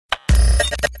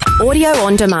Audio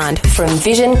on demand from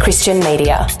Vision Christian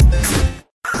Media.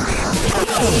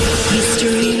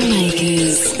 History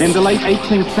Makers. In the late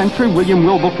 18th century, William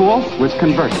Wilberforce was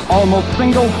converted. Almost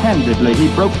single-handedly,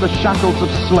 he broke the shackles of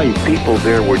slavery. People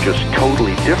there were just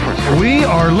totally different. We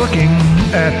are looking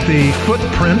at the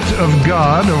footprint of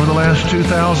God over the last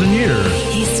 2,000 years.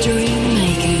 History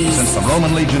Makers. Since the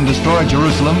Roman legion destroyed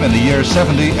Jerusalem in the year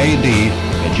 70 A.D.,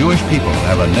 the Jewish people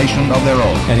have a nation of their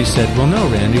own. And he said, well, no,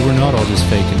 Randy, we're not all just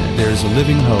faking it. There's a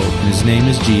living hope, and his name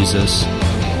is Jesus.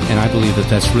 And I believe that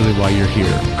that's really why you're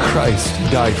here. Christ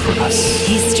died for us.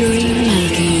 History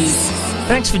Makers.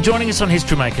 Thanks for joining us on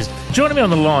History Makers. Joining me on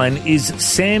the line is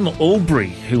Sam Albury,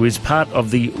 who is part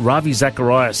of the Ravi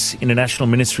Zacharias International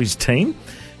Ministries team,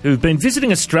 who've been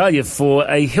visiting Australia for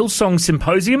a Hillsong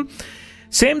symposium.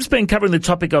 Sam's been covering the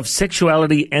topic of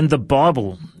sexuality and the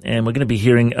Bible, and we're going to be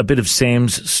hearing a bit of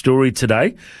Sam's story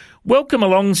today. Welcome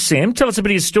along, Sam. Tell us a bit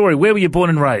of your story. Where were you born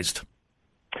and raised?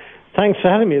 Thanks for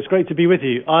having me. It's great to be with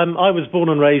you. I was born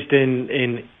and raised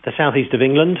in the southeast of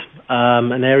England,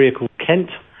 an area called Kent.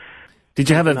 Did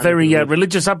you have a very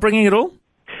religious upbringing at all?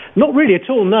 Not really at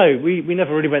all, no. We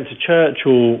never really went to church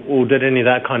or did any of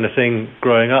that kind of thing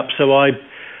growing up. So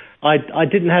I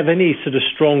didn't have any sort of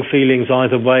strong feelings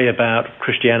either way about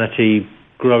Christianity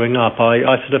growing up. I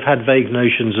sort of had vague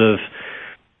notions of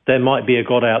there might be a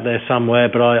God out there somewhere,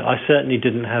 but I certainly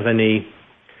didn't have any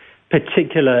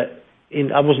particular...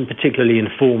 I wasn't particularly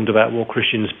informed about what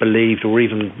Christians believed or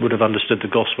even would have understood the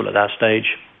gospel at that stage.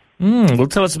 Well,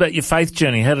 tell us about your faith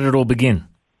journey. How did it all begin?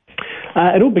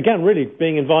 It all began really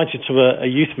being invited to a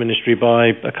youth ministry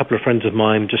by a couple of friends of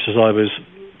mine just as I was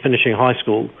finishing high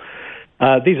school.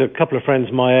 These are a couple of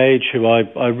friends my age who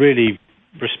I really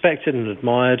respected and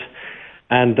admired,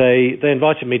 and they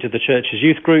invited me to the church's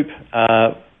youth group.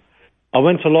 I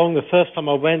went along. The first time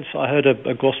I went, I heard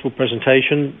a gospel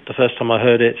presentation. The first time I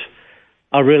heard it,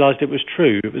 I realised it was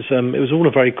true. It was all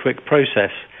a very quick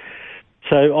process.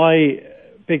 So I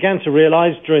began to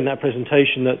realise during that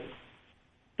presentation that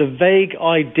the vague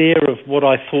idea of what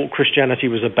I thought Christianity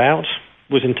was about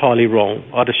was entirely wrong.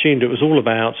 I'd assumed it was all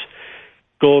about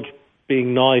God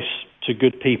being nice to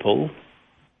good people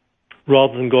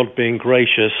rather than God being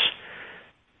gracious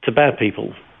to bad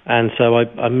people. And so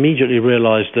I immediately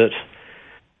realised that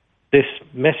this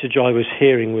message I was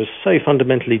hearing was so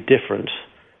fundamentally different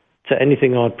to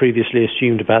anything I'd previously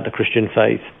assumed about the Christian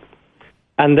faith.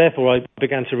 And therefore I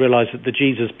began to realise that the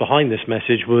Jesus behind this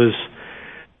message was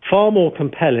far more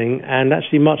compelling and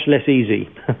actually much less easy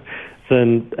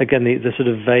than, again, the sort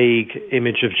of vague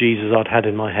image of Jesus I'd had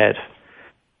in my head.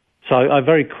 So I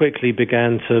very quickly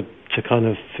began to kind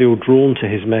of feel drawn to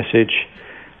his message,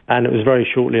 and it was very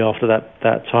shortly after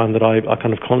that time that I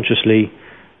kind of consciously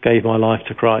gave my life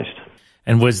to Christ.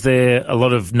 And was there a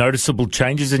lot of noticeable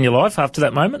changes in your life after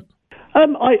that moment?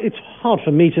 It's hard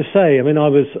for me to say. I mean, I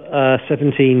was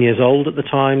 17 years old at the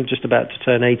time, just about to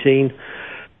turn 18.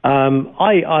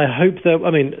 I hope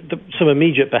that, some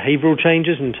immediate behavioural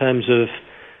changes in terms of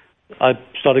I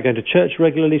started going to church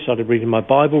regularly, started reading my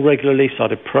Bible regularly,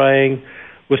 started praying,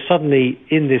 was suddenly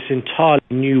in this entirely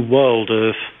new world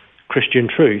of Christian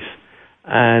truth.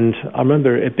 And I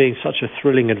remember it being such a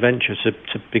thrilling adventure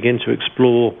to begin to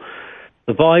explore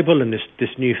the Bible and this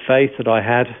new faith that I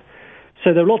had.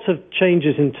 So there are lots of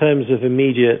changes in terms of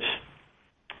immediate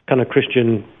kind of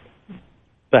Christian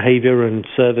behaviour and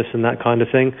service and that kind of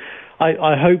thing.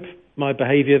 I hope my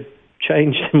behaviour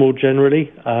changed more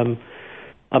generally.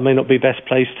 I may not be best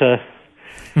placed to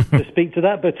speak to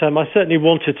that, but I certainly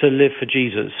wanted to live for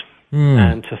Jesus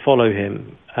and to follow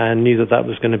him, and knew that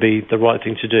was going to be the right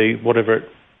thing to do, whatever it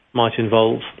might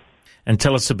involve. And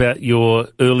tell us about your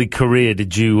early career.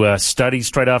 Did you study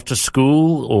straight after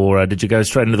school, or did you go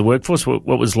straight into the workforce? What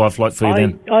was life like for you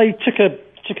then? I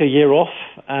took a year off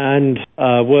and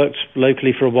worked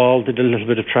locally for a while, did a little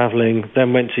bit of travelling,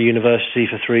 then went to university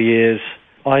for 3 years.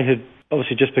 I had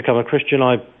obviously just become a Christian.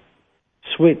 I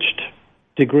switched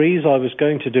degrees. I was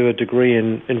going to do a degree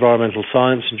in environmental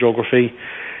science and geography.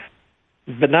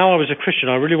 But now I was a Christian,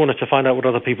 I really wanted to find out what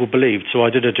other people believed, so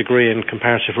I did a degree in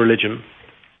comparative religion,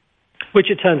 which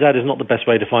it turns out is not the best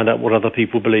way to find out what other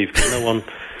people believe, because no one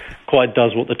quite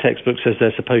does what the textbook says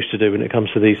they're supposed to do when it comes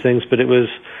to these things. But it was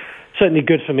certainly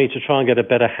good for me to try and get a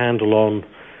better handle on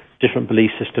different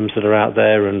belief systems that are out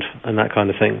there and that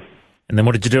kind of thing. And then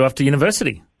what did you do after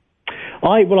university?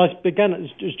 I began,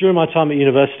 during my time at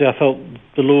university, I felt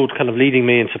the Lord kind of leading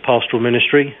me into pastoral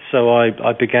ministry. So I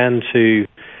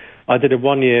did a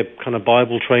 1-year kind of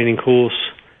Bible training course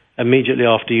immediately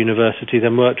after university,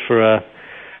 then worked for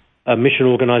a mission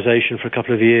organisation for a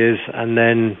couple of years, and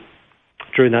then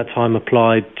during that time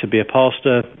applied to be a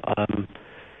pastor.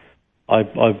 I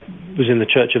was in the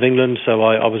Church of England, so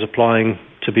I was applying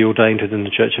to be ordained within the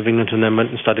Church of England, and then went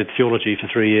and studied theology for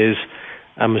 3 years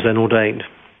and was then ordained.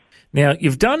 Now,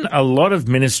 you've done a lot of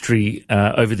ministry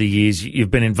over the years. You've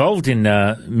been involved in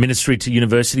ministry to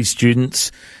university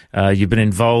students. You've been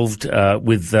involved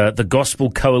with the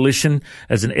Gospel Coalition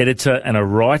as an editor and a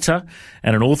writer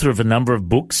and an author of a number of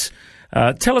books.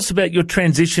 Tell us about your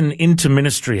transition into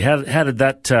ministry. How did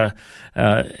that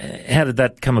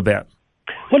come about?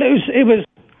 Well, it was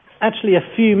actually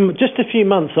just a few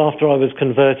months after I was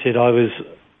converted. I was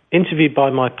interviewed by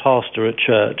my pastor at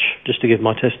church, just to give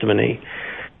my testimony.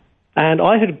 And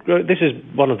this is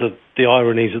one of the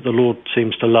ironies that the Lord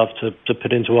seems to love to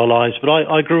put into our lives, but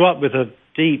I grew up with a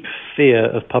deep fear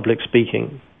of public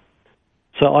speaking.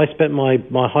 So I spent my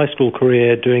high school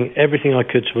career doing everything I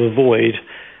could to avoid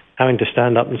having to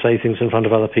stand up and say things in front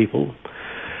of other people.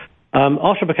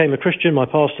 After I became a Christian, my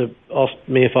pastor asked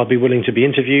me if I'd be willing to be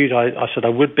interviewed. I said I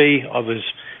would be. I was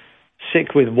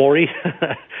sick with worry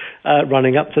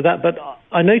running up to that, but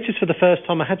I noticed for the first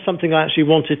time I had something I actually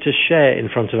wanted to share in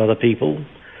front of other people.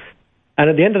 And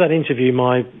at the end of that interview,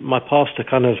 my pastor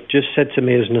kind of just said to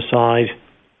me as an aside,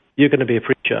 "You're going to be a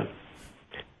preacher."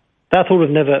 That thought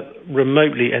had never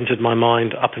remotely entered my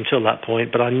mind up until that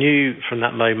point, but I knew from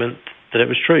that moment that it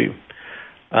was true.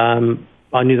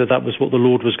 I knew that was what the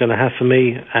Lord was going to have for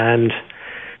me, and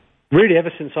really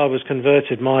ever since I was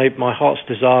converted, my heart's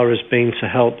desire has been to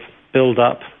help build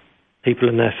up people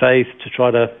in their faith, to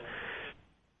try to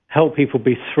help people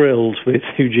be thrilled with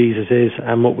who Jesus is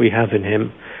and what we have in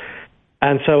him.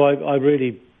 And so I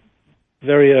really,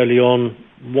 very early on,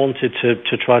 wanted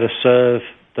to try to serve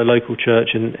the local church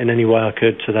in any way I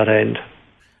could to that end.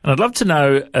 And I'd love to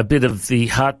know a bit of the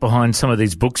heart behind some of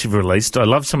these books you've released. I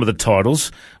love some of the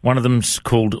titles. One of them's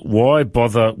called Why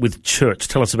Bother with Church?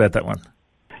 Tell us about that one.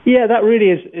 Yeah, that really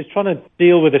is trying to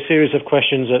deal with a series of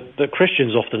questions that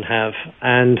Christians often have.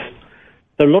 And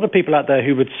there are a lot of people out there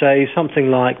who would say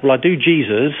something like, well, I do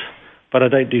Jesus, but I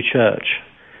don't do church.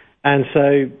 And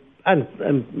so, and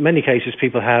in many cases,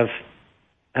 people have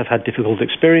had difficult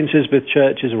experiences with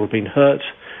churches or have been hurt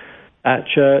at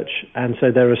church. And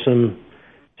so there are some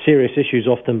serious issues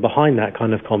often behind that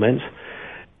kind of comment.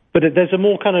 But there's a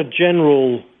more kind of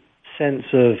general sense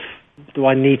of, do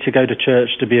I need to go to church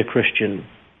to be a Christian?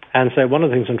 And so one of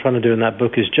the things I'm trying to do in that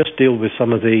book is just deal with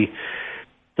some of the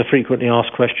frequently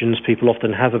asked questions people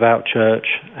often have about church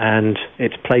and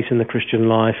its place in the Christian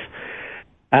life.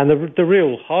 And the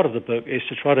real heart of the book is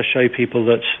to try to show people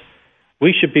that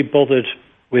we should be bothered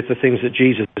with the things that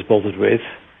Jesus is bothered with,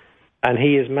 and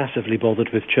he is massively bothered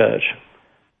with church.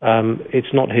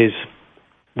 It's not his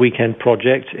weekend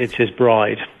project, it's his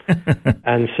bride.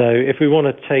 And so if we want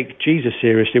to take Jesus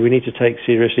seriously, we need to take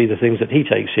seriously the things that he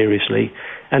takes seriously.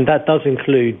 And that does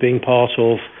include being part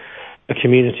of a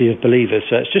community of believers.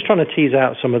 So it's just trying to tease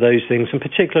out some of those things, and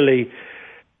particularly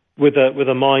with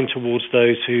a mind towards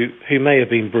those who may have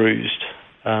been bruised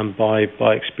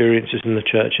by experiences in the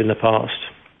church in the past.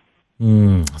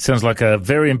 Sounds like a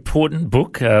very important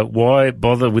book, Why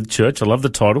Bother with Church? I love the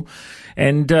title.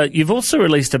 And you've also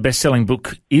released a best-selling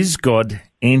book, Is God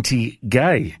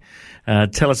Anti-Gay?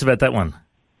 Tell us about that one.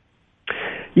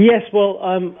 Yes, well,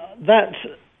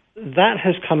 that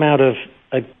has come out of,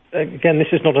 again, this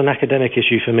is not an academic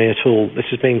issue for me at all. This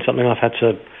has been something I've had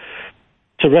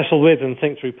to wrestle with and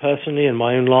think through personally in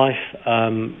my own life.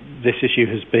 This issue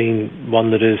has been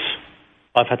one that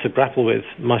I've had to grapple with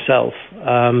myself.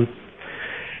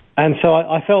 And so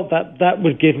I felt that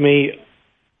would give me,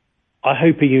 I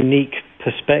hope, a unique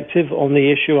perspective on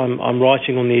the issue. I'm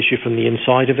writing on the issue from the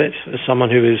inside of it, as someone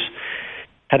who has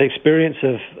had experience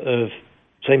of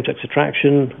same-sex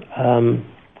attraction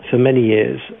for many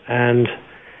years, and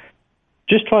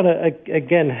just trying to,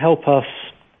 again, help us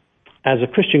as a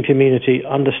Christian community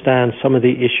understand some of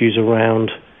the issues around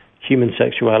human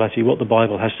sexuality, what the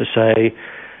Bible has to say.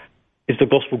 Is the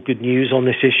gospel good news on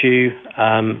this issue?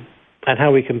 And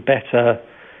how we can better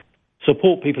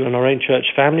support people in our own church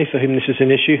family for whom this is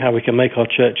an issue, how we can make our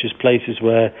churches places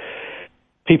where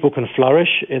people can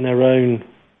flourish in their own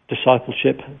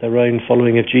discipleship, their own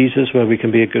following of Jesus, where we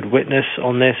can be a good witness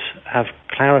on this, have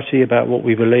clarity about what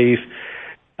we believe,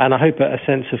 and I hope a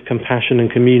sense of compassion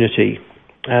and community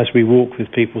as we walk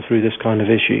with people through this kind of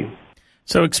issue.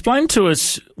 So explain to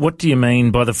us, what do you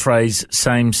mean by the phrase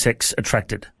same-sex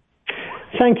attracted?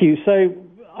 Thank you. So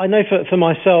I know for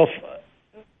myself,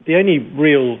 the only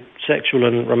real sexual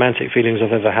and romantic feelings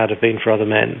I've ever had have been for other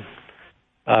men.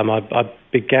 I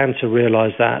began to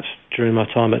realise that during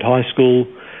my time at high school,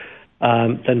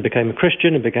 then became a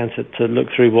Christian and began to look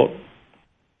through what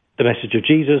the message of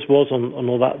Jesus was on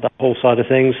all that whole side of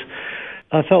things.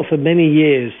 I felt for many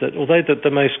years that although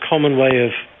the most common way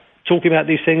of talking about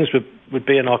these things would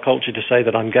be in our culture to say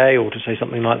that I'm gay or to say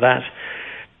something like that,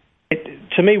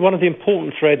 to me, one of the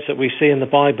important threads that we see in the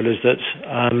Bible is that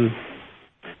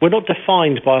we're not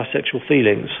defined by our sexual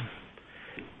feelings.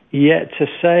 Yet to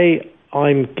say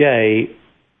I'm gay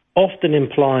often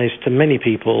implies to many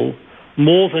people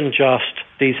more than just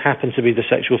these happen to be the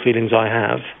sexual feelings I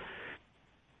have,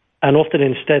 and often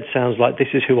instead sounds like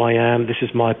this is who I am, this is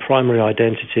my primary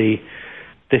identity,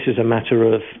 this is a matter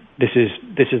of, this is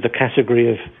the category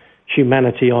of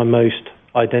humanity I most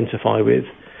identify with.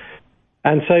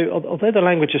 And so although the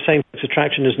language of same-sex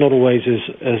attraction is not always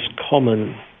as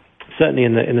common, certainly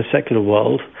in the secular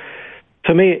world,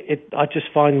 for me, I just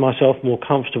find myself more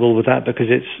comfortable with that because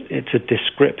it's a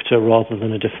descriptor rather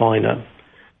than a definer.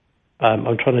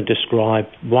 I'm trying to describe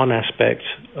one aspect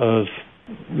of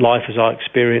life as I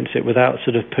experience it without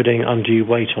sort of putting undue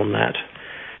weight on that.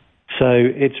 So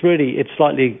it's a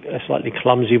slightly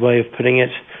clumsy way of putting it,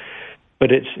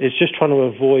 but it's just trying to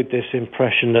avoid this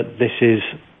impression that this is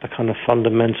a kind of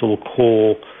fundamental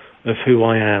core of who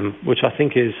I am, which I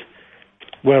think is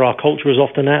where our culture is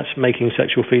often at, making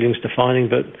sexual feelings defining,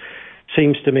 but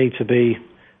seems to me to be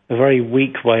a very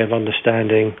weak way of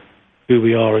understanding who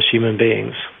we are as human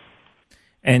beings.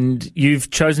 And you've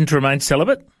chosen to remain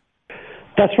celibate?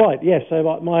 That's right, yes. So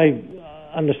my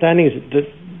understanding is that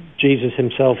Jesus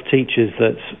himself teaches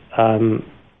that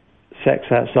sex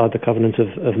outside the covenant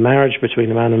of marriage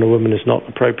between a man and a woman is not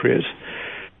appropriate.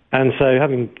 And so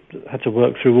having had to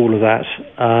work through all of that,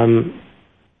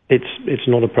 it's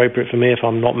not appropriate for me if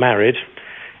I'm not married.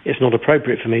 It's not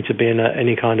appropriate for me to be in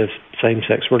any kind of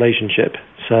same-sex relationship.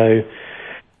 So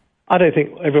I don't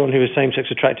think everyone who is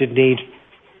same-sex attracted need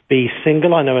be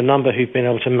single. I know a number who've been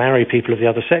able to marry people of the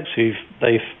other sex who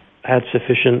they've had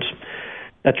sufficient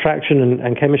attraction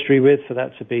and chemistry with for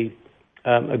that to be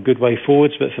a good way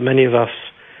forwards. But for many of us,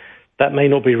 that may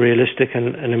not be realistic,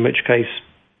 and in which case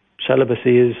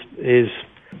celibacy is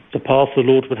the path the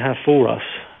Lord would have for us.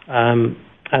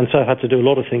 And so I've had to do a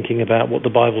lot of thinking about what the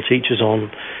Bible teaches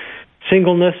on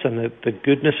singleness and the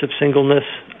goodness of singleness.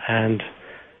 And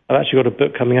I've actually got a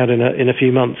book coming out in a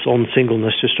few months on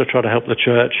singleness, just to try to help the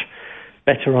church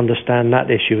better understand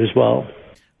that issue as well.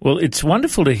 Well, it's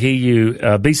wonderful to hear you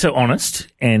be so honest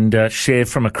and share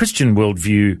from a Christian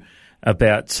worldview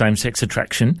about same-sex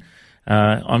attraction.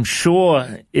 I'm sure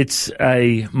it's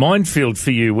a minefield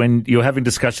for you when you're having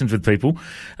discussions with people.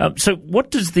 So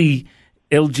what does the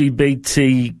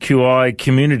LGBTQI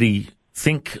community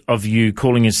think of you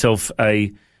calling yourself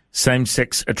a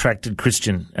same-sex attracted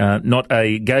Christian, not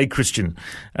a gay Christian?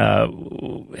 How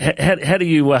do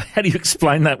you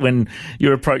explain that when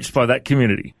you're approached by that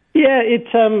community? Yeah, it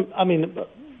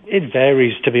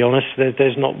varies, to be honest.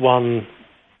 There's not one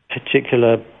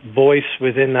particular voice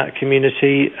within that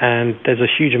community, and there's a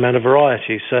huge amount of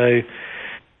variety. So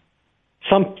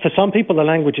for some people, the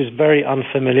language is very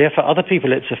unfamiliar. For other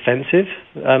people, it's offensive,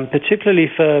 particularly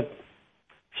for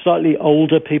slightly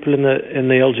older people in the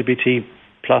LGBT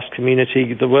plus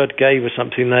community. The word gay was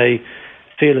something they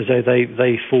feel as though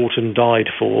they fought and died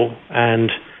for,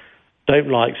 and don't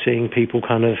like seeing people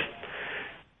kind of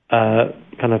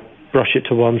brush it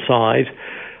to one side.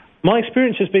 My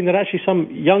experience has been that actually some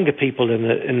younger people in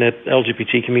the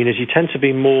LGBT community tend to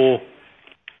be more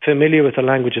familiar with the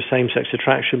language of same-sex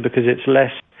attraction because it's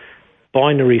less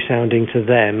binary sounding to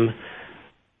them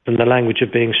than the language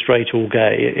of being straight or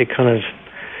gay.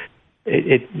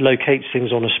 It locates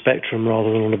things on a spectrum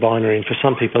rather than on a binary, and for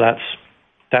some people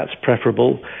that's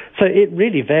preferable. So it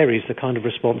really varies the kind of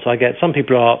response I get. Some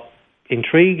people are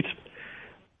intrigued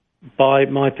by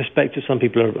my perspective. Some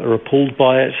people are appalled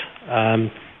by it.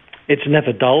 It's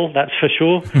never dull, that's for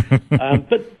sure.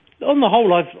 But on the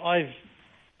whole,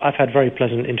 I've had very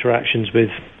pleasant interactions with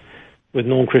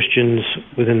non-Christians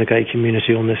within the gay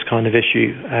community on this kind of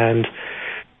issue, and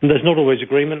there's not always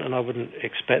agreement, and I wouldn't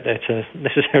expect there to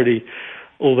necessarily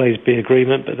always be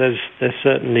agreement, but there's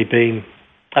certainly been.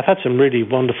 I've had some really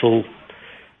wonderful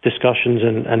discussions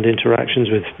and interactions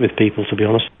with people, to be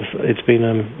honest. It's been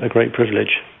a great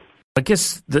privilege. I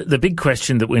guess the big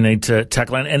question that we need to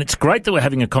tackle, and it's great that we're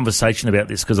having a conversation about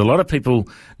this because a lot of people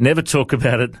never talk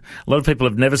about it. A lot of people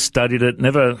have never studied it,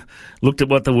 never looked at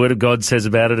what the Word of God says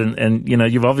about it. And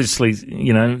you've obviously,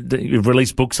 you've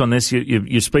released books on this.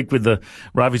 You speak with the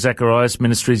Ravi Zacharias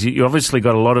Ministries. You obviously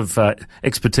got a lot of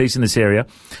expertise in this area.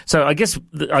 So I guess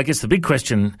the big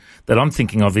question that I'm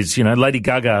thinking of is, Lady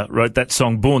Gaga wrote that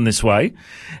song "Born This Way,"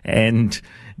 and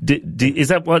is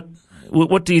that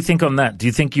what do you think on that? Do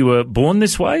you think you were born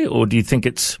this way, or do you think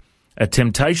it's a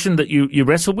temptation that you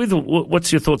wrestle with?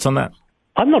 What's your thoughts on that?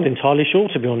 I'm not entirely sure,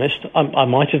 to be honest. I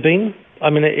might have been. I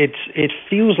mean, it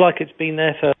feels like it's been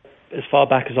there for as far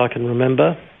back as I can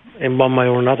remember, in one way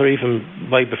or another, even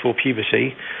way before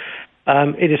puberty.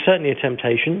 It is certainly a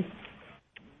temptation.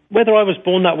 Whether I was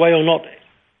born that way or not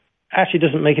actually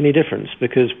doesn't make any difference,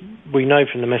 because we know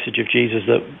from the message of Jesus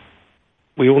that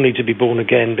we all need to be born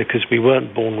again because we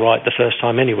weren't born right the first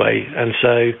time anyway. And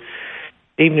so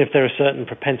even if there are certain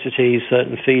propensities,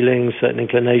 certain feelings, certain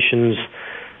inclinations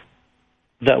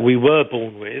that we were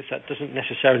born with, that doesn't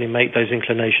necessarily make those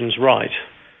inclinations right,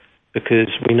 because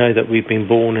we know that we've been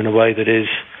born in a way that is,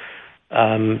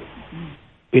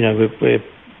 we're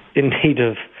in need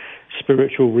of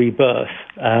spiritual rebirth.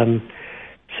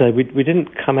 So we didn't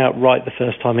come out right the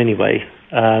first time anyway.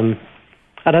 And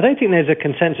I don't think there's a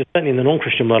consensus, certainly in the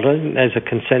non-Christian world, I don't think there's a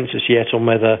consensus yet on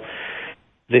whether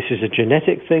this is a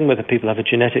genetic thing, whether people have a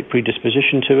genetic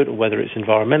predisposition to it, or whether it's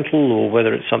environmental, or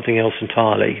whether it's something else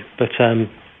entirely. But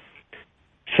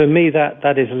for me,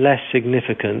 that is less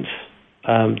significant,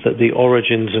 that the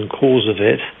origins and cause of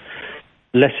it,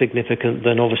 less significant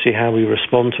than obviously how we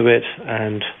respond to it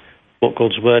and what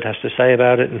God's Word has to say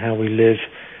about it and how we live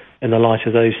in the light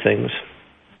of those things.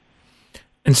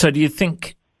 And so do you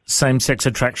think same-sex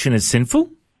attraction is sinful?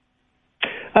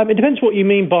 It depends what you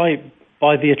mean by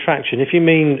the attraction. If you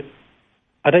mean,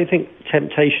 I don't think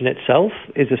temptation itself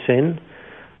is a sin.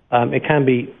 It can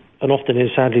be, and often is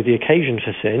sadly, the occasion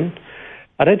for sin.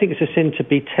 I don't think it's a sin to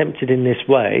be tempted in this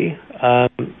way.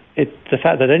 The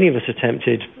fact that any of us are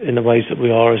tempted in the ways that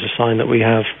we are is a sign that we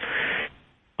have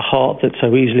a heart that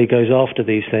so easily goes after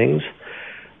these things.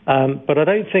 But I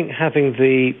don't think having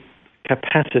the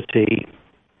capacity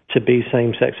to be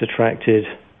same-sex attracted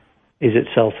is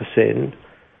itself a sin.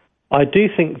 I do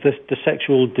think that the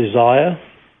sexual desire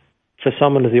for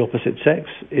someone of the opposite sex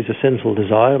is a sinful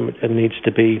desire and needs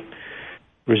to be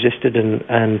resisted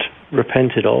and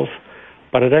repented of.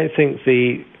 But I don't think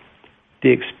the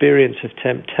experience of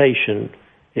temptation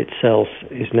itself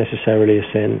is necessarily a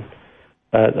sin.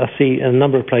 I see a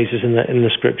number of places in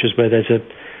the scriptures where there's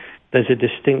a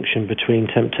distinction between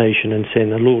temptation and sin.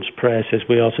 The Lord's Prayer says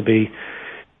we are to be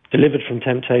delivered from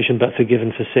temptation but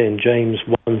forgiven for sin. James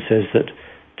 1 says that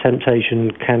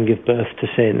temptation can give birth to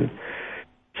sin.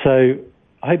 So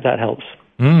I hope that helps.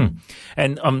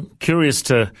 And I'm curious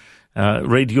to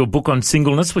read your book on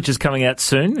singleness, which is coming out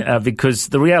soon, because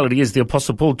the reality is the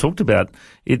Apostle Paul talked about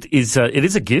it is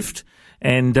a gift,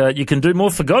 and you can do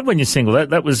more for God when you're single.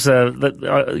 That was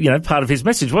part of his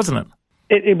message, wasn't it?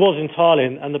 It was entirely,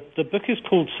 and the book is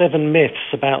called 7 Myths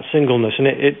About Singleness, and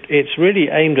it's really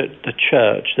aimed at the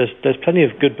church. There's plenty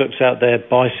of good books out there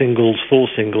by singles, for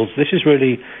singles. This is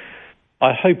really,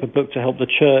 I hope, a book to help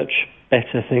the church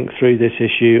better think through this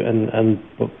issue and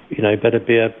better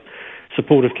be a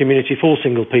supportive community for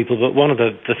single people. But one of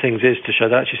the things is to show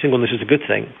that actually singleness is a good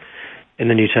thing in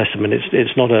the New Testament.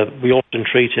 It's not we often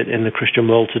treat it in the Christian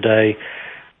world today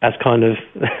as kind of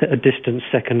a distant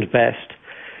second best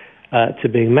to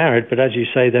being married, but as you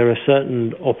say, there are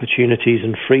certain opportunities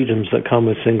and freedoms that come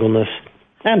with singleness,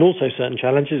 and also certain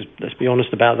challenges, let's be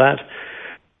honest about that.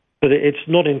 But it's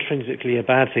not intrinsically a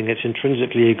bad thing, it's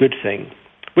intrinsically a good thing,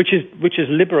 which is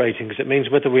liberating, because it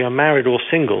means whether we are married or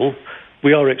single,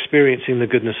 we are experiencing the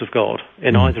goodness of God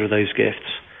in either of those gifts.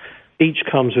 Each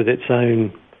comes with its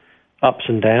own ups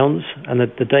and downs, and the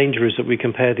danger is that we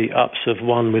compare the ups of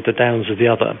one with the downs of the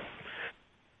other.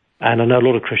 And I know a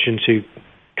lot of Christians who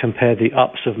compare the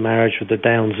ups of marriage with the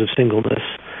downs of singleness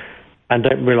and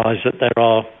don't realise that there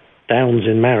are downs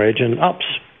in marriage and ups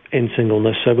in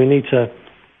singleness. So we need to,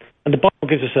 and the Bible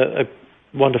gives us a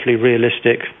wonderfully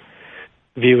realistic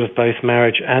view of both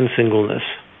marriage and singleness.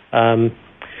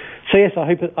 So yes, I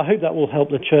hope that will help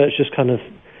the church just kind of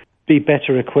be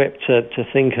better equipped to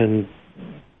think and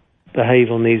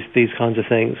behave on these kinds of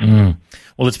things.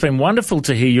 Well, it's been wonderful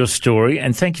to hear your story,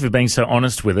 and thank you for being so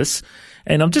honest with us.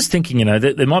 And I'm just thinking,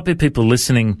 that there might be people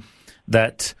listening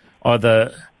that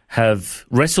either have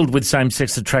wrestled with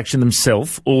same-sex attraction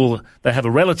themselves or they have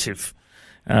a relative.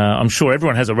 I'm sure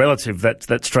everyone has a relative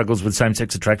that struggles with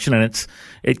same-sex attraction, and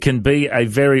it can be a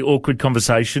very awkward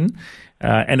conversation.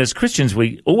 And as Christians,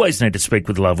 we always need to speak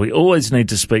with love. We always need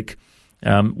to speak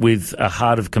with a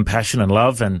heart of compassion and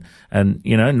love, and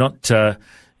not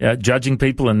judging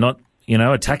people and not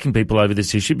attacking people over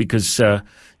this issue, because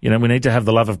we need to have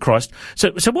the love of Christ.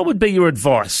 So what would be your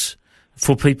advice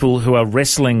for people who are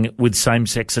wrestling with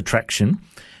same-sex attraction?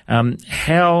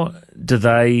 How do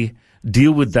they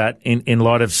deal with that in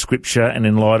light of Scripture and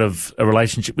in light of a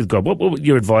relationship with God? What would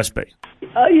your advice be?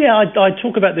 I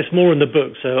talk about this more in the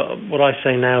book. So what I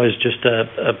say now is just a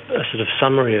sort of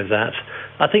summary of that.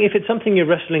 I think if it's something you're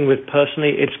wrestling with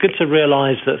personally, it's good to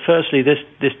realise that firstly, this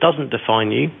doesn't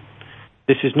define you.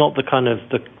 This is not the kind of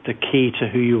the key to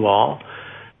who you are,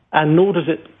 and nor does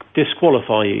it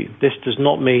disqualify you. This does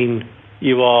not mean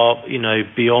you are,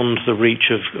 beyond the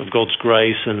reach of God's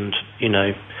grace and,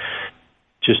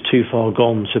 just too far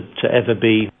gone to ever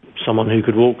be someone who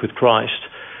could walk with Christ.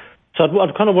 So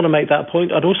I'd kind of want to make that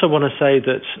point. I'd also want to say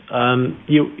that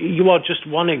you are just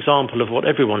one example of what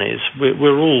everyone is.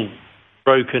 We're all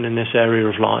broken in this area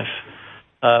of life.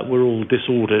 We're all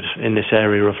disordered in this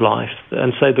area of life.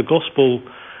 And so the gospel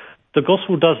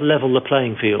does level the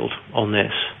playing field on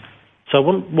this. So I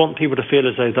want people to feel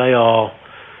as though they are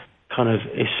kind of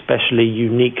especially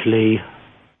uniquely,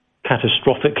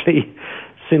 catastrophically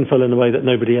sinful in a way that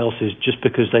nobody else is, just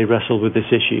because they wrestle with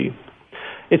this issue.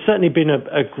 It's certainly been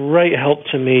a great help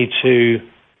to me to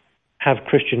have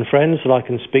Christian friends that I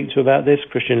can speak to about this,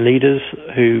 Christian leaders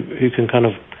who can kind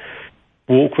of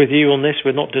walk with you on this.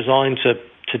 We're not designed to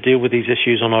deal with these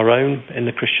issues on our own in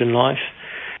the Christian life.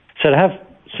 So to have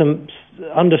some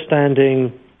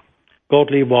understanding,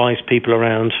 godly, wise people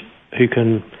around who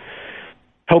can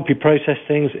help you process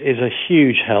things is a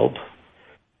huge help,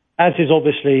 as is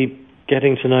obviously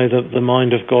getting to know the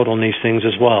mind of God on these things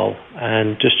as well,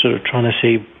 and just sort of trying to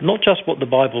see not just what the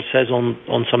Bible says on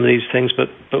some of these things, but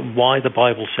why the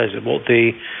Bible says it, what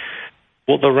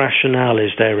the rationale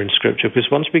is there in Scripture. Because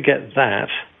once we get that,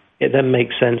 it then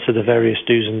makes sense of the various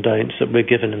do's and don'ts that we're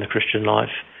given in the Christian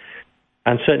life,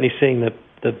 and certainly seeing the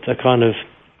kind of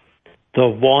the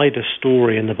wider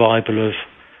story in the Bible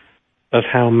of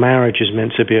how marriage is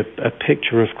meant to be a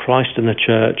picture of Christ and the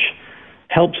church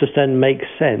helps us then make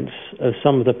sense of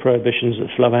some of the prohibitions that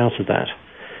flow out of that.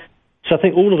 So I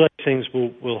think all of those things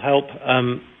will help.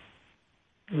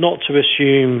 Not to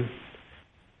assume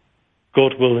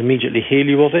God will immediately heal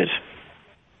you of it.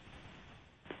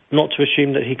 Not to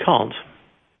assume that he can't.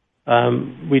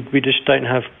 We just don't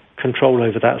have control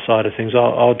over that side of things.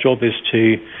 Our job is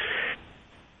to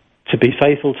be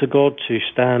faithful to God, to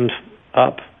stand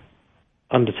up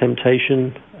under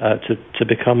temptation, to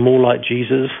become more like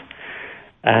Jesus.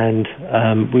 And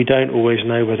we don't always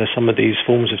know whether some of these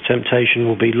forms of temptation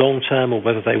will be long-term or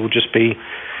whether they will just be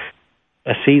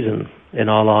a season in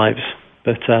our lives.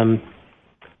 But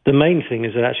the main thing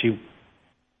is that actually,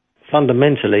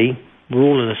 fundamentally, we're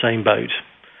all in the same boat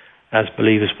as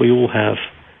believers. We all have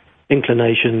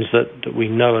inclinations that we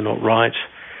know are not right.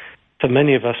 For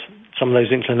many of us, some of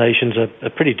those inclinations are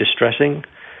pretty distressing.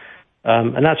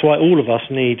 And that's why all of us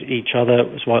need each other.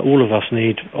 That's why all of us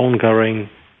need ongoing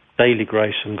daily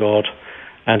grace from God,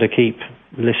 and to keep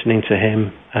listening to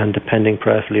him and depending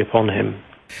prayerfully upon him.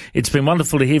 It's been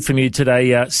wonderful to hear from you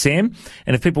today, Sam.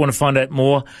 And if people want to find out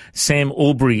more, Sam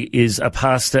Albury is a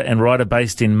pastor and writer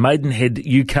based in Maidenhead,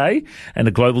 UK, and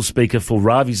a global speaker for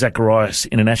Ravi Zacharias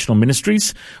International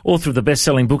Ministries, author of the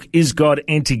best-selling book Is God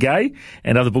Anti-Gay,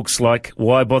 and other books like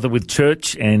Why Bother with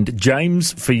Church and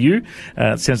James for You.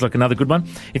 Sounds like another good one.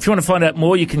 If you want to find out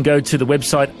more, you can go to the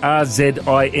website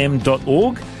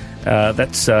rzim.org.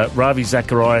 That's Ravi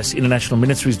Zacharias International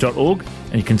Ministries.org,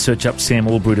 and you can search up Sam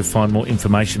Albury to find more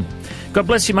information. God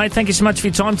bless you, mate. Thank you so much for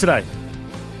your time today.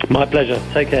 My pleasure.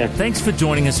 Take care. Thanks for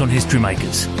joining us on History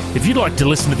Makers. If you'd like to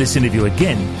listen to this interview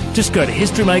again, just go to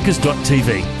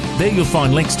historymakers.tv. There you'll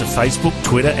find links to Facebook,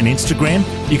 Twitter and Instagram.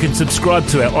 You can subscribe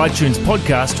to our iTunes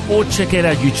podcast or check out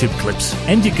our YouTube clips.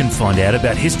 And you can find out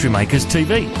about History Makers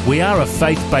TV. We are a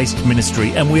faith-based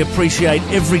ministry and we appreciate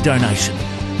every donation.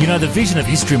 You know, the vision of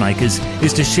History Makers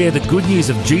is to share the good news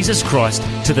of Jesus Christ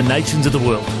to the nations of the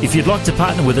world. If you'd like to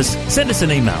partner with us, send us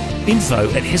an email,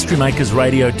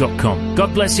 info@historymakersradio.com.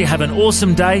 God bless you. Have an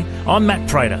awesome day. I'm Matt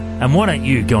Prater, and why don't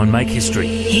you go and make history?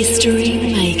 History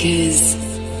Makers.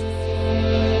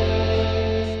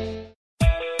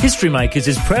 History Makers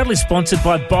is proudly sponsored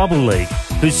by Bible League,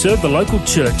 who serve the local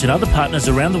church and other partners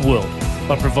around the world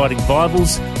by providing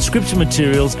Bibles, scripture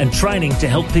materials and training to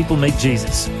help people meet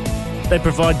Jesus. They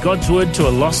provide God's Word to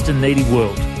a lost and needy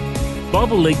world.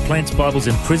 Bible League plants Bibles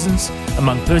in prisons,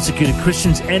 among persecuted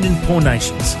Christians and in poor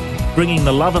nations, bringing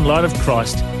the love and light of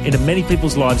Christ into many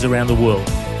people's lives around the world.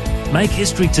 Make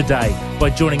history today by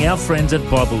joining our friends at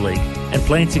Bible League and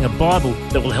planting a Bible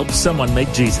that will help someone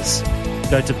meet Jesus.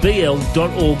 Go to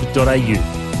bl.org.au.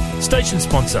 Station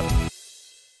sponsor.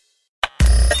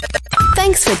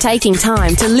 Thanks for taking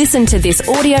time to listen to this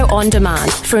audio on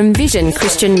demand from Vision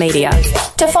Christian Media.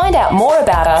 To find out more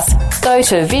about us, go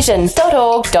to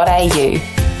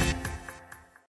vision.org.au.